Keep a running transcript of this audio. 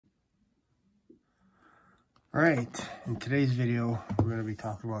All right, in today's video, we're going to be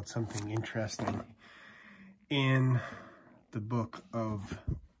talking about something interesting in the book of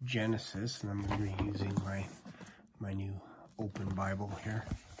Genesis, and I'm going to be using my new open Bible here.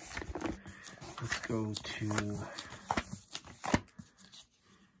 Let's go to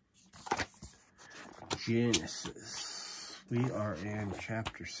Genesis. We are in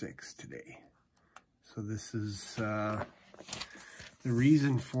chapter 6 today. So this is the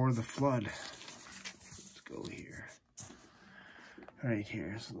reason for the flood. Go here, right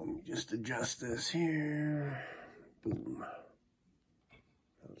here. So let me just adjust this here. Boom.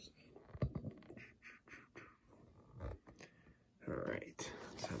 All right,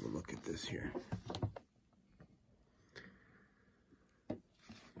 let's have a look at this here.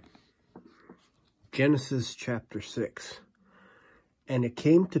 Genesis chapter 6. And it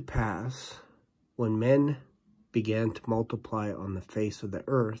came to pass, when men began to multiply on the face of the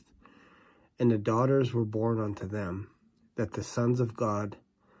earth, and the daughters were born unto them, that the sons of God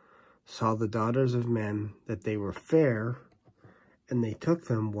saw the daughters of men, that they were fair, and they took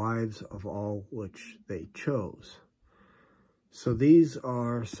them wives of all which they chose. So these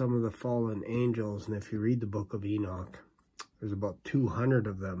are some of the fallen angels, and if you read the book of Enoch, there's about 200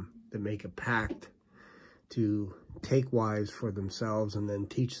 of them that make a pact to take wives for themselves and then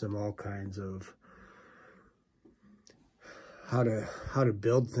teach them all kinds of how to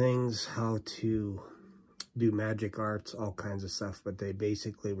build things, how to do magic arts, all kinds of stuff. But they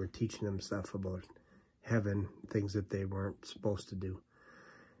basically were teaching them stuff about heaven, things that they weren't supposed to do.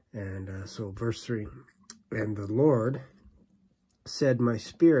 And so verse 3, and the Lord said, my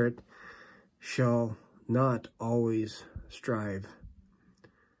spirit shall not always strive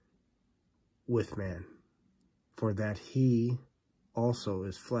with man, for that he also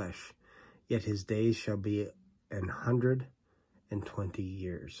is flesh, yet his days shall be 120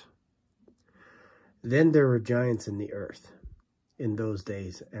 years. Then there were giants in the earth in those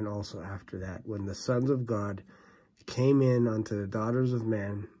days, and also after that, when the sons of God came in unto the daughters of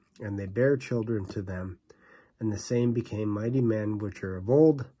men, and they bare children to them, and the same became mighty men which are of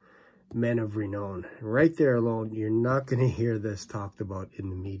old, men of renown. Right there alone, you're not going to hear this talked about in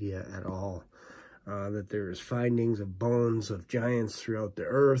the media at all. That there is findings of bones of giants throughout the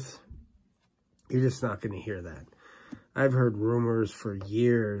earth. You're just not going to hear that. I've heard rumors for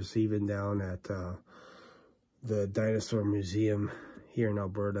years, even down at the Dinosaur Museum here in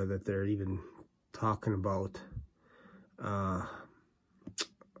Alberta, that they're even talking about the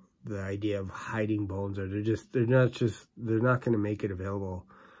idea of hiding bones, or they're not going to make it available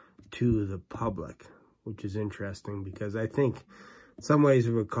to the public, which is interesting, because I think in some ways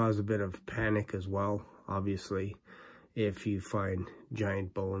it would cause a bit of panic as well, obviously, if you find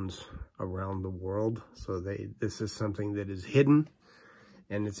giant bones around the world. So this is something that is hidden,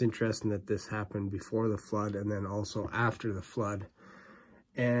 and it's interesting that this happened before the flood and then also after the flood.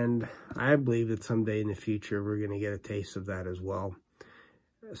 And I believe that someday in the future we're going to get a taste of that as well.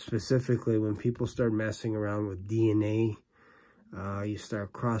 Specifically, when people start messing around with DNA, you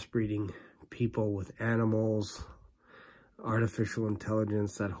start crossbreeding people with animals, artificial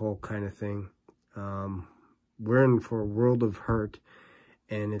intelligence, that whole kind of thing. We're in for a world of hurt,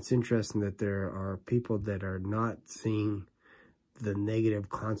 and it's interesting that there are people that are not seeing the negative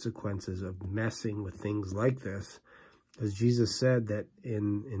consequences of messing with things like this, because Jesus said that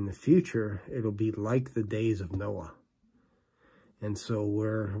in the future it'll be like the days of Noah. And so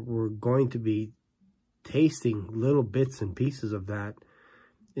we're going to be tasting little bits and pieces of that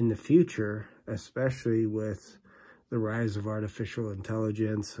in the future, especially with the rise of artificial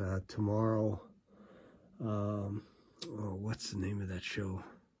intelligence. Tomorrow, what's the name of that show?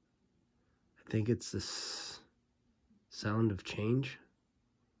 I think it's this Sound of Change.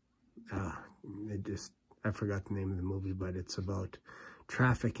 I forgot the name of the movie, but it's about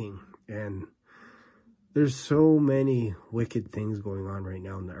trafficking. And there's so many wicked things going on right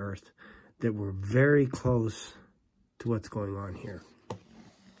now on the earth that we're very close to what's going on here.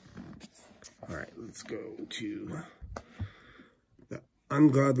 All right, let's go to the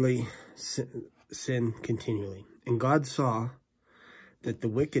ungodly sin continually. And God saw that the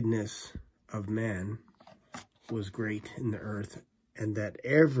wickedness of man was great in the earth, and that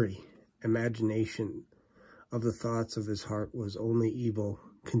every imagination of the thoughts of his heart was only evil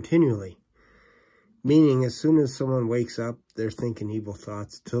continually. Meaning, as soon as someone wakes up, they're thinking evil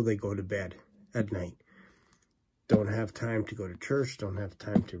thoughts till they go to bed at night. Don't have time to go to church, don't have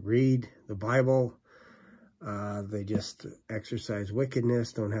time to read the Bible. They just exercise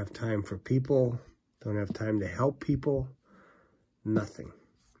wickedness, don't have time for people, don't have time to help people, nothing.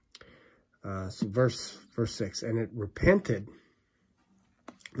 So verse 6, and it repented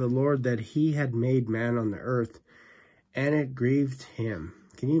the Lord that he had made man on the earth, and it grieved him.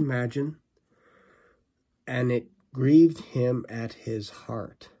 Can you imagine? And it grieved him at his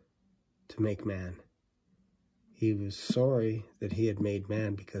heart to make man. He was sorry that he had made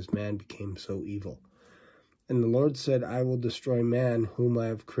man, because man became so evil. And the Lord said, I will destroy man whom I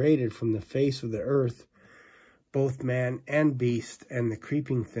have created from the face of the earth, both man and beast, and the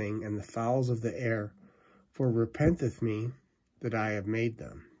creeping thing, and the fowls of the air, for repenteth me that I have made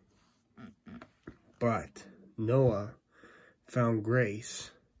them. But Noah found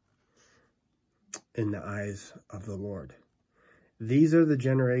grace in the eyes of the Lord. These are the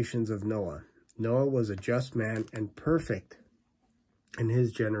generations of Noah. Noah was a just man and perfect in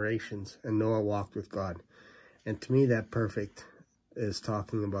his generations, and Noah walked with God. And to me, that perfect is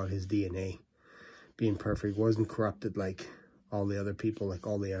talking about his DNA being perfect. Wasn't corrupted like all the other people, like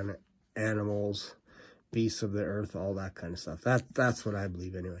all the animals, beasts of the earth, all that kind of stuff. That's what I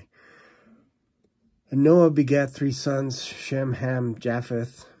believe anyway. And Noah begat 3 sons, Shem, Ham,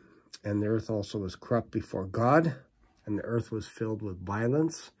 Japheth, and the earth also was corrupt before God, and the earth was filled with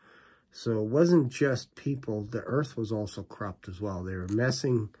violence. So it wasn't just people, the earth was also corrupt as well. They were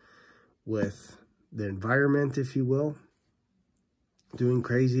messing with the environment, if you will, doing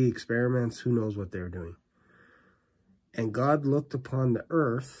crazy experiments. Who knows what they were doing. And God looked upon the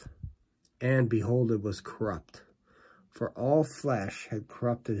earth, and behold, it was corrupt. For all flesh had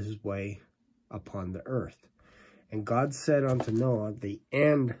corrupted his way upon the earth. And God said unto Noah, the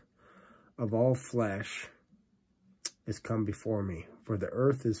end of all flesh is come before me. For the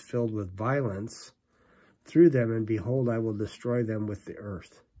earth is filled with violence through them, and behold, I will destroy them with the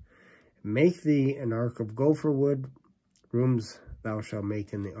earth. Make thee an ark of gopher wood, rooms thou shalt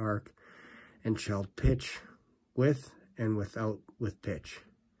make in the ark, and shalt pitch with and without with pitch.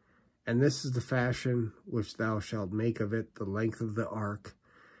 And this is the fashion which thou shalt make of it. The length of the ark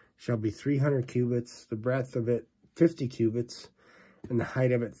shall be 300 cubits, the breadth of it 50 cubits, and the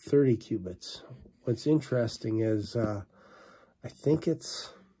height of it 30 cubits. What's interesting is, I think it's,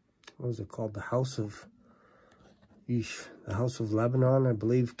 what was it called? The House of Lebanon. I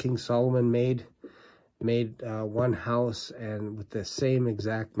believe King Solomon made one house, and with the same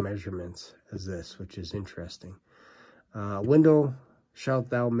exact measurements as this, which is interesting. Window shalt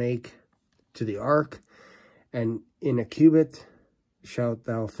thou make to the ark, and in a cubit shalt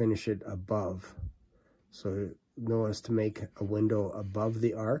thou finish it above. So Noah is to make a window above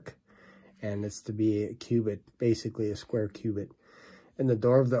the ark, and it's to be a cubit, basically a square cubit. And the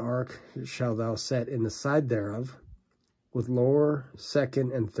door of the ark shalt thou set in the side thereof, with lower,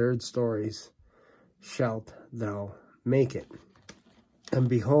 second, and third stories shalt thou make it. And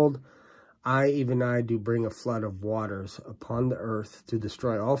behold, I, even I, do bring a flood of waters upon the earth to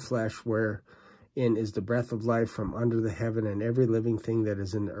destroy all flesh, wherein is the breath of life from under the heaven, and every living thing that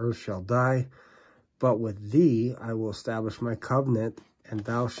is in the earth shall die. But with thee I will establish my covenant, and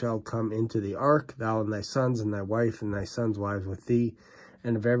thou shalt come into the ark, thou and thy sons, and thy wife, and thy sons' wives with thee.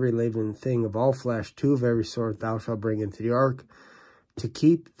 And of every living thing of all flesh, 2 of every sort thou shalt bring into the ark, to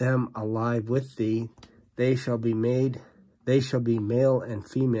keep them alive with thee. They shall be male and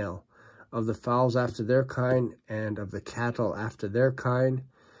female, of the fowls after their kind, and of the cattle after their kind,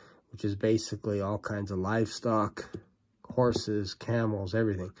 which is basically all kinds of livestock, horses, camels,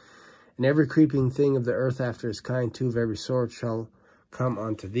 everything. And every creeping thing of the earth after his kind, 2 of every sort, shall come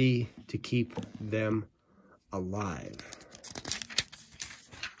unto thee, to keep them alive.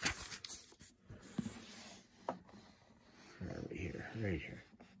 Right here.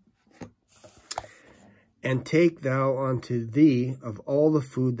 And take thou unto thee of all the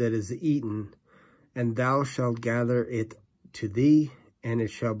food that is eaten, and thou shalt gather it to thee, and it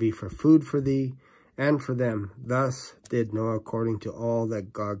shall be for food for thee and for them. Thus did Noah according to all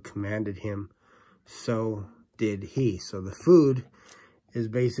that God commanded him, so did he. So the food is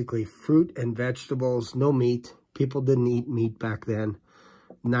basically fruit and vegetables, no meat. People didn't eat meat back then.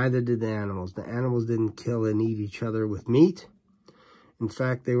 Neither did the animals. The animals didn't kill and eat each other with meat. In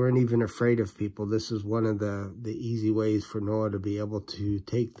fact, they weren't even afraid of people. This is one of the easy ways for Noah to be able to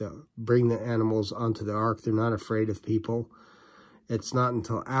bring the animals onto the ark. They're not afraid of people. It's not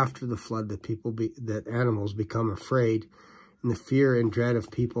until after the flood that animals become afraid, and the fear and dread of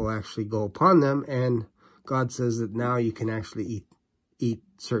people actually go upon them. And God says that now you can actually eat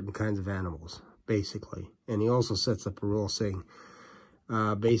certain kinds of animals, basically. And he also sets up a rule saying,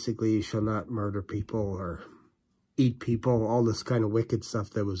 basically, you shall not murder people or eat people, all this kind of wicked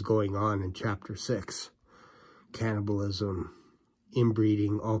stuff that was going on in chapter 6. Cannibalism,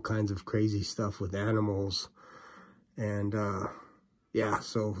 inbreeding, all kinds of crazy stuff with animals. And yeah,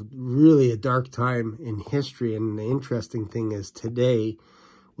 so really a dark time in history. And the interesting thing is today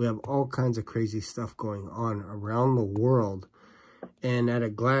We have all kinds of crazy stuff going on around the world. And at a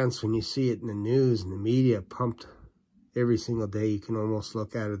glance, when you see it in the news and the media pumped every single day, you can almost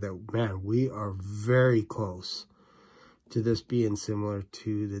look at it that, man, we are very close to this being similar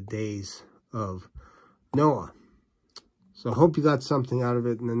to the days of Noah. So I hope you got something out of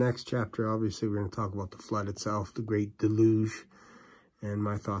it. In the next chapter, obviously, we're going to talk about the flood itself, the Great Deluge, and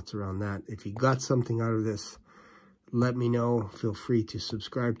my thoughts around that. If you got something out of this, let me know. Feel free to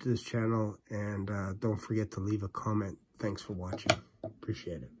subscribe to this channel, and don't forget to leave a comment. Thanks for watching.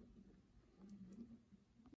 Appreciate it.